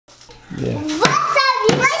Yeah. What's up,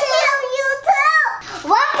 YouTube?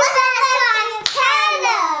 Welcome back to our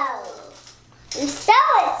channel. I'm so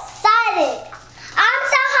excited. I'm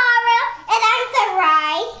Sahara. And I'm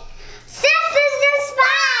Sarai. Sisters in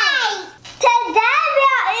Spice. Today we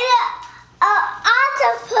are eating an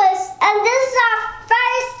octopus, and this is our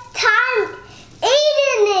first time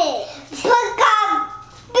eating it.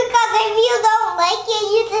 Because if you don't like it,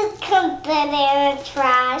 you just come put it in the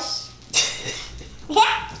trash.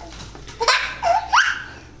 Yeah.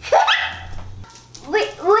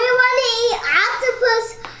 we want to eat octopus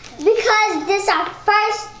because this is our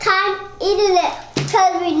first time eating it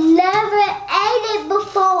because we never ate it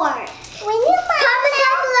before. Comment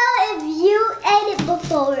down below if you ate it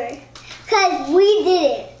before because we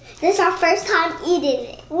didn't. This is our first time eating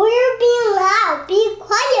it. We're being loud. Be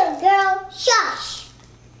quiet, girl. Shush.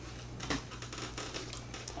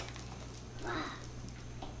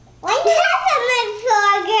 What are you happening for,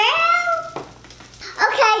 girl?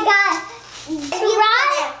 Okay, guys.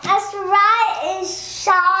 Sarai is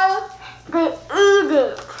shy to eat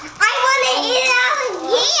it. I want to eat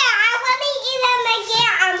it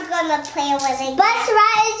again. I'm gonna play with it. But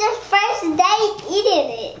Sarai is the first day eating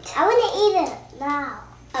it. I want to eat it now.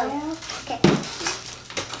 Oh, okay.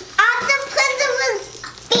 Octopus was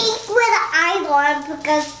fake with an eye on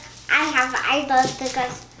because I have eyeballs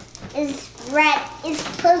because it's red. It's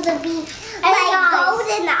supposed to be like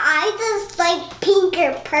golden eyes. It's like pink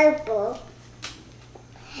or purple.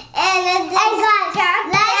 And guys, let's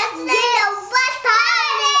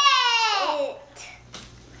started.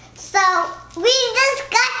 So we just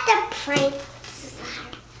got the prank.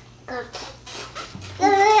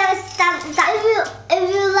 If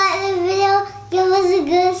you like the video, give us a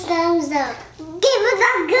good thumbs up. Give us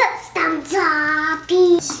a good thumbs up.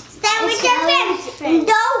 Stay with your friends.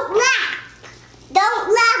 Don't laugh. Don't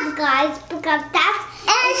laugh, guys, because that's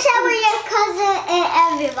and share with your cousin and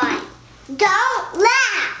everybody. Don't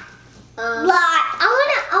laugh. I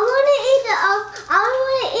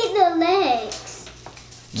wanna eat the legs.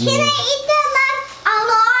 Can I eat the legs a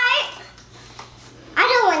lot? I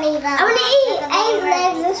don't want to eat them. I want to eat 8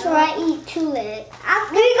 legs. That's why I eat 2 legs.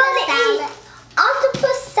 We're gonna eat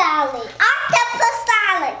octopus salad. Octopus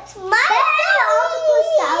salad. Octopus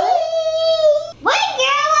salad. Wait,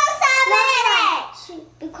 girl, what's happening?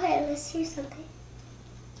 Be quiet. Let's hear something.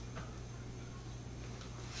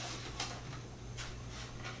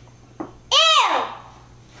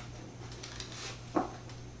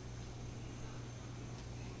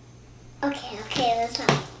 Okay, let's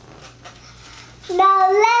not.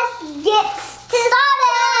 Now let's get started.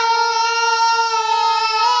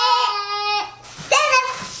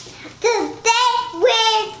 Today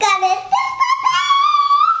we're gonna do something.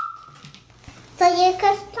 So you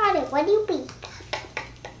get started. What do you mean?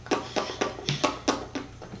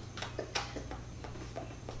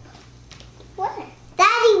 What?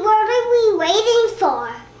 Daddy, what are we waiting for?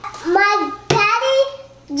 My daddy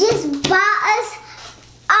just bought us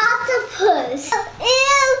octopus.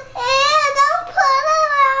 Ew, don't put it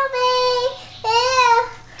on me. Ew.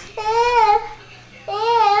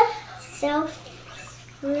 So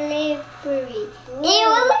slippery. Ew,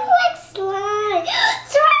 it looks like slime.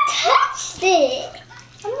 So I touched it.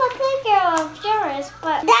 I'm not gonna get off yours,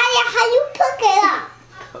 but Daddy, how you cook it up?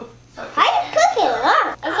 How you cook it up?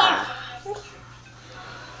 Okay.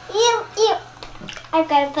 Ew. I'm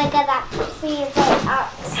gonna pick it up. See if it's out.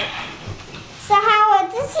 So Howard,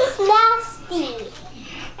 this is nasty.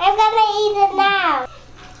 I'm gonna eat it now.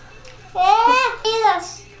 Ew.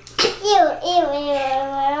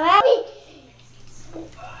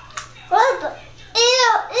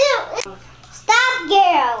 Stop,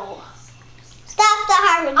 girl. Stop the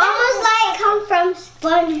Howard. Almost like come from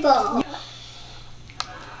SpongeBob.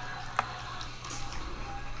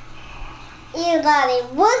 Ew, Daddy,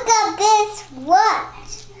 look at this. What?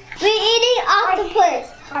 We're eating octopus.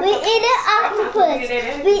 We eating octopus.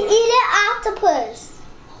 We eating octopus.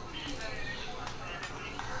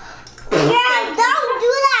 Girl, don't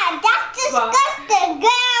do that. That's disgusting.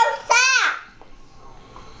 Girl, stop.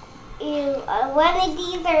 Ew, one of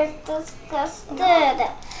these are disgusting.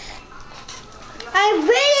 I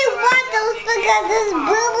really want those because this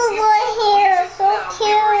bubble boy hair is so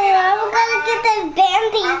cute. I'm gonna get the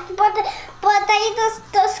Band-Aid, but they just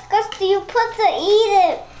disgusting. You put to eat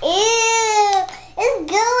it. Ew. It's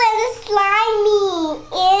good and it's slimy.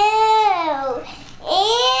 Ew.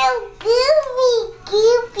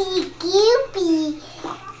 Goopy.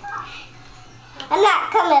 I'm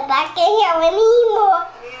not coming back in here anymore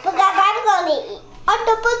because I'm gonna eat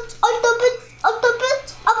octopus.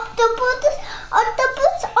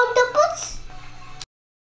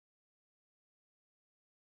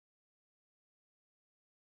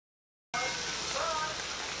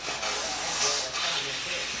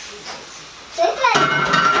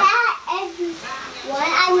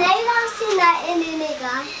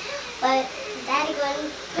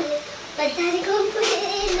 But Daddy gonna put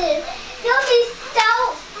it in there. It's gonna be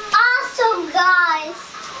so awesome, guys.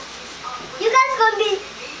 You guys gonna be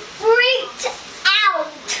freaked out.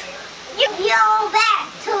 Yo, back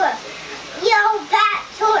to her. Yo, back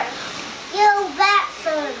to her. Yo, back to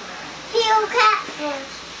her. Yo, back to her.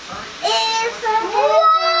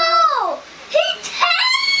 Whoa! He's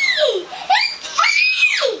tiny! He's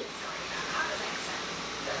tiny!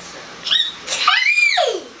 He's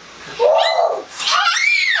tiny! Whoa!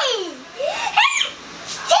 Tiny!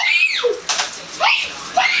 He's tiny! He's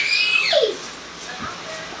tiny!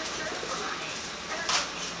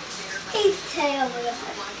 He's terrible.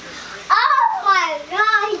 Oh my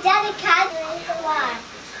God! He done a cat.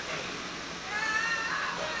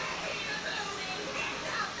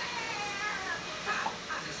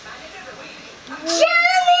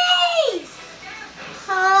 Jammies!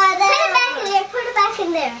 Oh, put it back in there. Put it back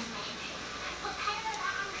in there.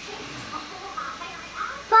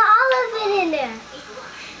 Put all of it in there.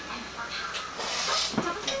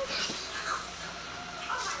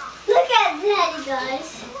 Look at that, guys.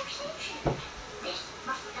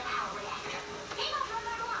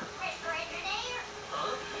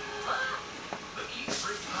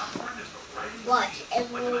 Watch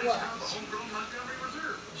everyone watch.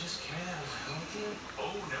 Just can't, don't you?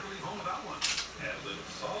 Oh, never leave home without one. Add a little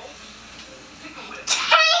salt. Take a whip.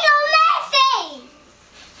 Tango messy!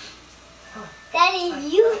 Daddy,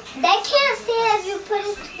 they can't see it if you put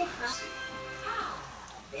it to the front.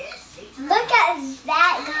 Look at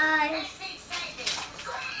that, guys.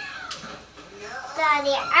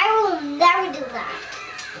 Daddy, I will never do that.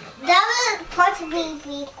 That would possibly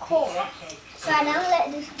be cool. So I don't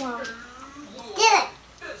let this fall. Get it.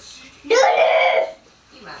 Do it.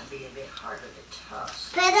 You might be a bit harder to toss.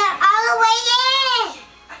 Put it all the way in.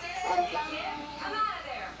 Come out of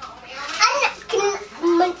there.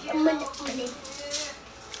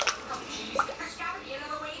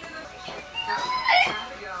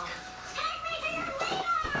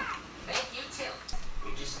 Thank you, Tim.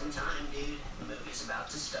 You're just in time, dude. The movie's about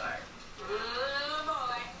to start. Oh,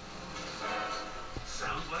 boy.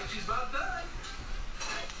 Sounds like she's about done.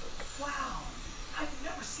 Wow. I've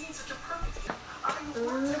never seen such a perfect.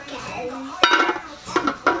 Look at it.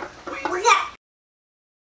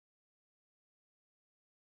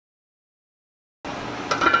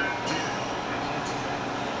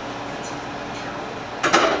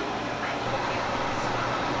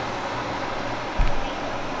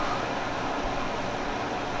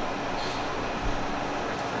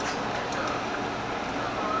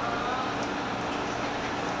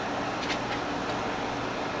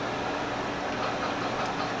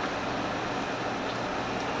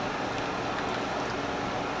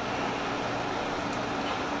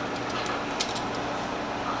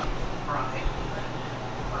 Right.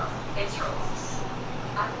 Well, it's your loss.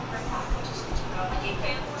 I will bring back just to know that you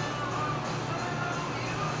can.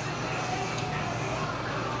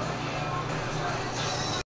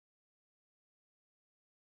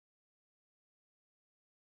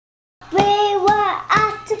 We want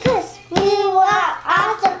octopus. We want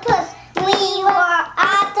octopus. We want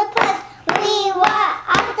octopus. We want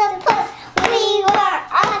octopus. We want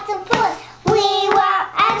octopus. We want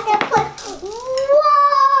octopus.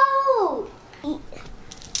 Whoa!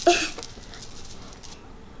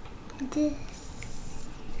 This.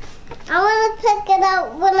 I want to pick it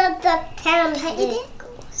up one of the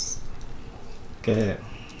tentacles. Good.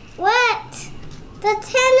 What? The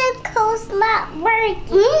tentacle's not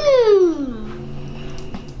working.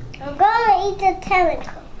 I'm gonna eat the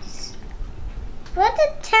tentacles. What are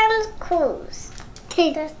the tentacles?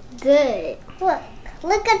 They're good.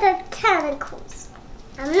 Look at the tentacles.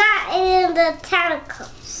 I'm not eating the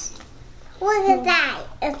tentacles. Look at that.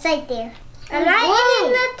 It's right there. I'm not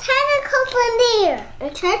eating the tentacles in there.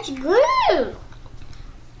 It tastes good.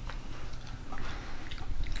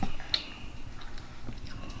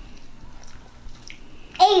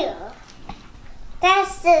 Ew.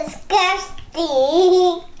 That's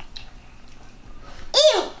disgusting.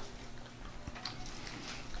 Ew.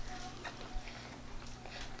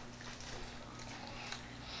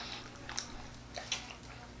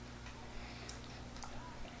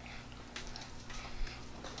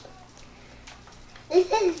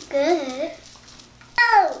 This is good.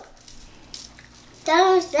 Oh.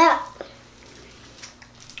 Thumbs up.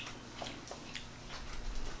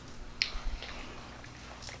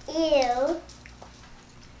 Ew.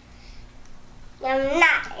 I'm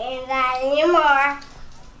not eating that anymore.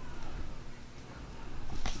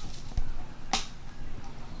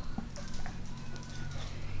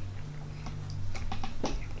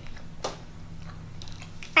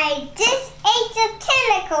 I just ate the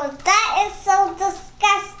tentacle. That is so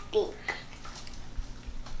disgusting.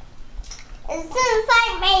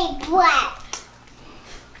 my breath.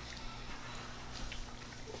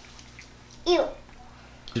 Ew.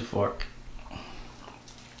 Your fork.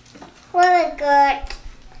 Really good.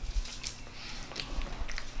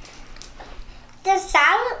 The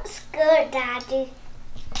salad's good, Daddy.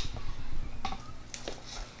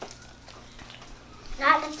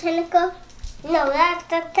 Not the tentacle? No, that's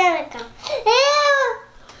the tentacle.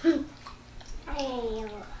 Ew! Ew.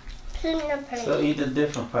 So eat a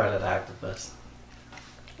different part of the octopus.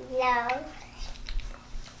 No.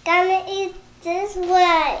 Gonna eat this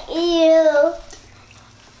one. Ew.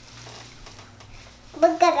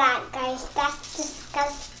 Look at that, guys. That's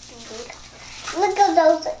disgusting. Look at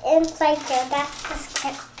those inside there. That's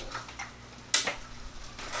disgusting.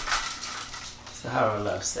 Sahara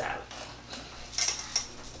loves salad.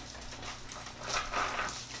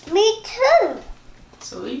 Me too.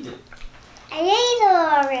 So eat it. I ate it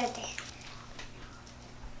already.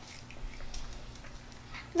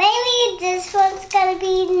 Maybe this one's gonna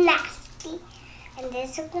be nasty. And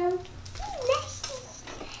this one's gonna be nasty.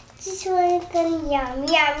 This one's gonna be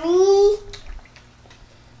yummy.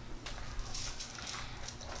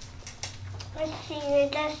 Let's see,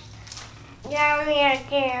 this yummy right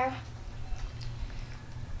there.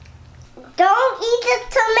 Don't eat the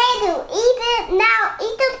tomato. Eat it now.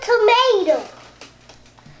 Eat the tomato.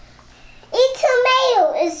 Eat tomato.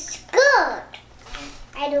 It's good.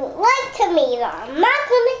 I don't like tomato. I'm not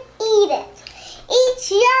gonna eat it.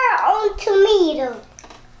 Eat your own tomato.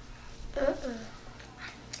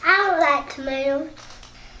 I don't like tomatoes.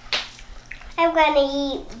 I'm gonna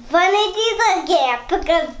eat one of these again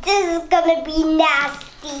because this is gonna be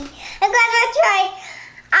nasty. I'm gonna try.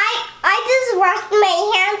 I just washed my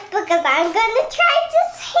hands because I'm gonna try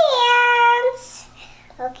this hands.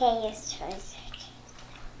 Okay, let's try this.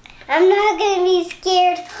 I'm not gonna be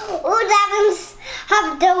scared. Oh, that one's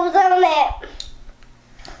have those on it.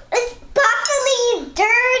 It's possibly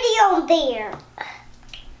dirty on there.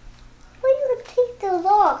 Why do you take those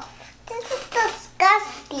off? This is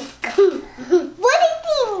disgusting. What do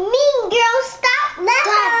you mean, girl? Stop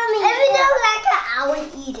laughing. If you don't like it, I would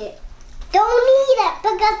eat it. Don't eat it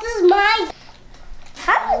because it's mine. I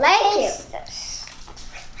like it.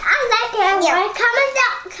 I like it. Yeah.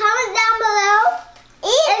 Comment down below.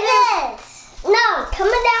 Eat this. No,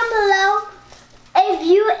 comment down below if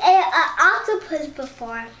you ate an octopus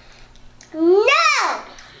before. No.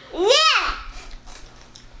 Yeah.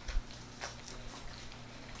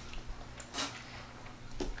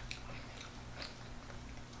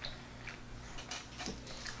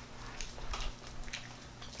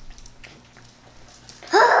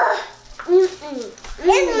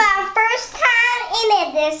 It's my first time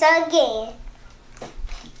eating this again.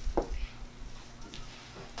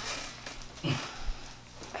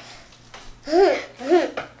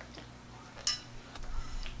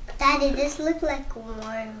 Daddy, this looks like a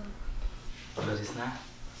worm. But it's not.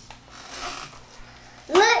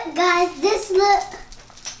 Look, guys, this looks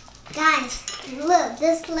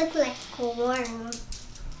like a worm.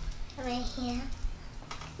 Right here.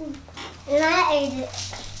 And I ate it.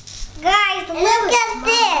 Guys, look at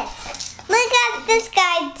this. Look at this,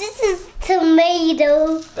 guys. This is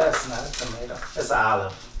tomato. That's not a tomato. It's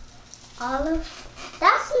olive. Olive?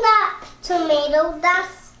 That's not tomato.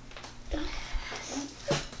 That's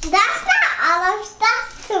not olive.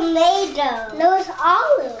 That's tomato. No, it's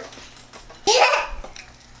olive.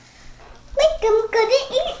 Like I'm gonna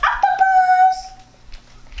eat octopus.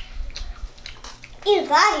 Ew,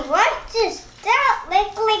 Daddy, what's this? That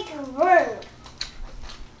look like a worm.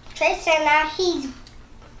 Tracer, now he's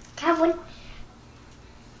coming.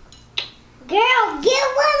 Girl, get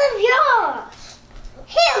one of yours.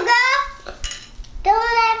 Here you go. Don't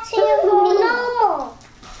let me fall no more.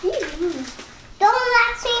 Don't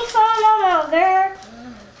let me fall no more, girl.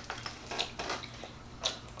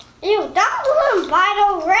 Ew, that one bite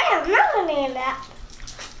already. I'm not gonna eat that.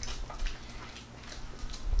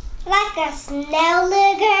 Like a snail,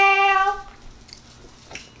 little girl.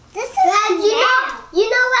 This is Dad, you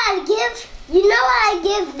know what I give? You know what I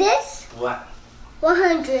give this? What?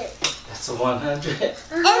 100. That's a 100.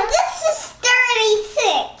 And this is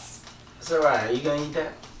 36. It's alright. Are you gonna eat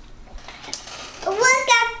that? Look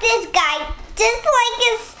at this guy. Just like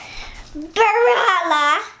his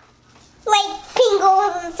barala. Like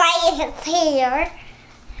tingles inside his hair.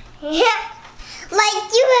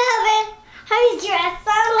 Like you have a dress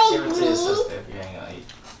on Give it like to your me. sister if you ain't gonna eat.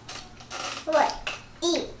 Look,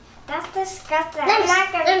 eat. That's disgusting. I'm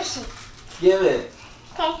not gonna eat. Give it.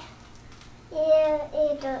 Okay.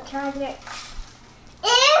 Ew, don't try it.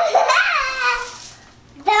 Ew!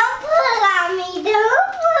 Don't put it on me.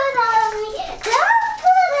 Don't put it on me. Don't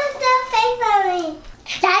put the face on me.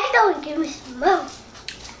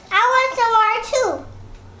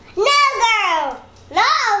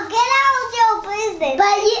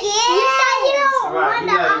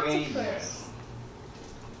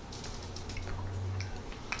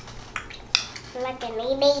 like an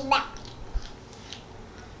eating that.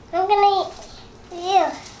 I'm gonna eat. Ew,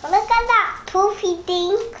 look at that poofy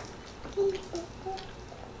thing.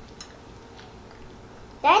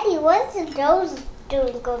 Daddy, what's the nose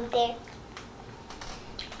doing over there?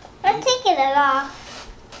 I'm taking it off.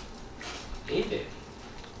 Eat it.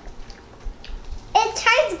 It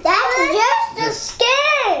tastes good. That's just the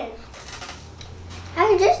skin.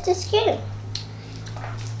 That's just the skin.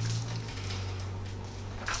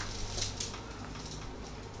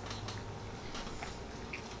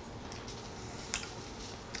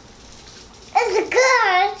 It's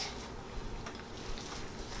good.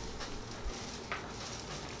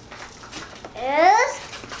 It's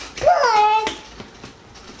good.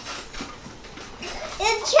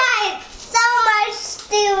 You tried so much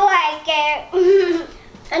to like it.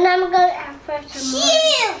 And I'm going to ask for some more.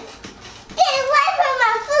 Shoot! Get away from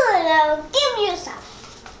my food. I'll give you some.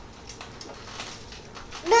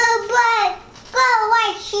 Little bug, go away,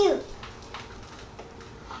 shoot.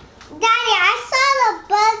 Daddy, I saw the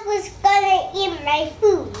bug was gonna eat my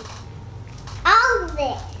food. All of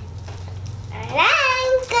it. And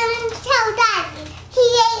I'm gonna tell Daddy he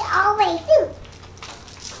ate all my food.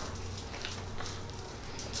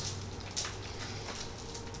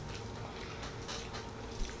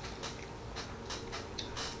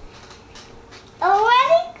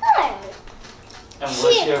 Already good. And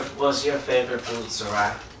what's your favorite food,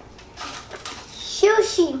 Sarai?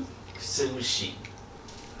 Sushi. Sushi.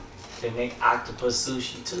 They make octopus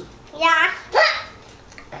sushi too. Yeah.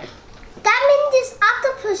 That means it's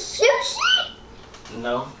octopus sushi?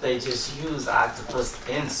 No, they just use octopus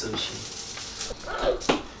in sushi.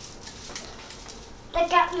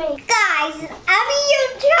 Look at me. Guys, every you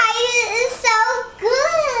try it is so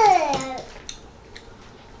good.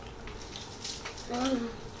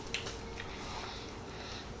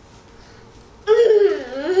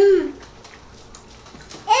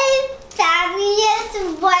 It's fabulous.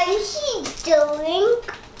 What is she doing?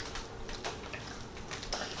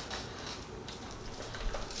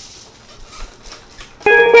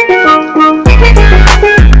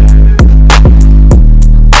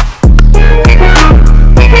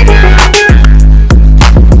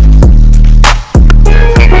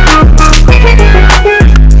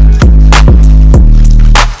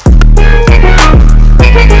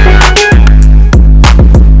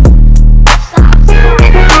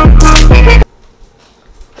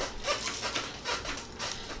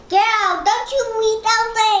 Girl, don't you eat that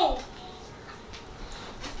thing.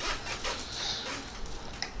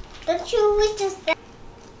 Don't you eat this thing.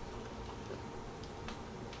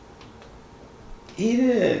 Eat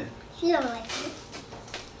it. She don't like it.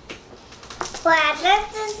 Wow, this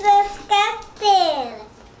is disgusting.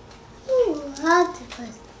 Ooh,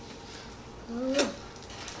 octopus. Girl,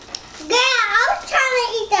 I was trying to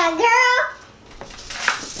eat that, girl.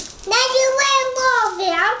 Now you let go of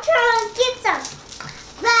it. I'm trying to get some.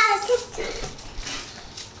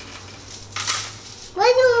 What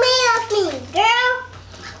do you mean of me, girl?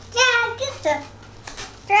 Yeah, get some.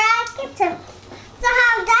 Girl, get some. So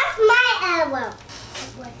how? That's my elbow.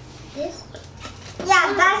 What? This? Yeah,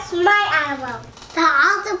 that's my elbow. The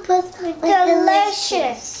octopus was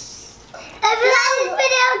delicious. If you like this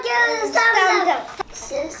video, give us a thumbs up.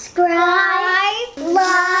 Subscribe,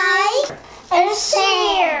 like, and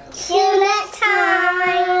share. See you next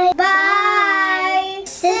time. Bye.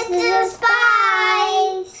 Sister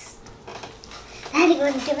Spice. Daddy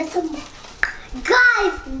gonna give us some more.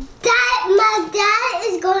 Guys, my dad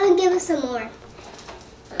is gonna give us some more.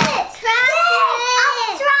 I'll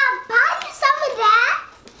buy you some of that.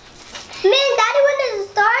 Man, Daddy wanted to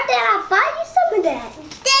start that. I'll buy you some of that.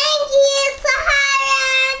 Thank you,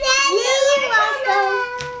 Sahara. Daddy, you're welcome.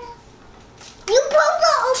 You supposed to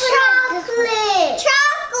open chocolate.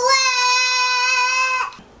 Chocolate.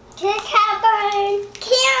 Kit Kat burn.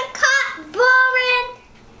 Kit Kat burn.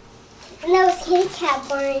 No, it's Kit Kat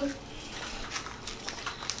burn.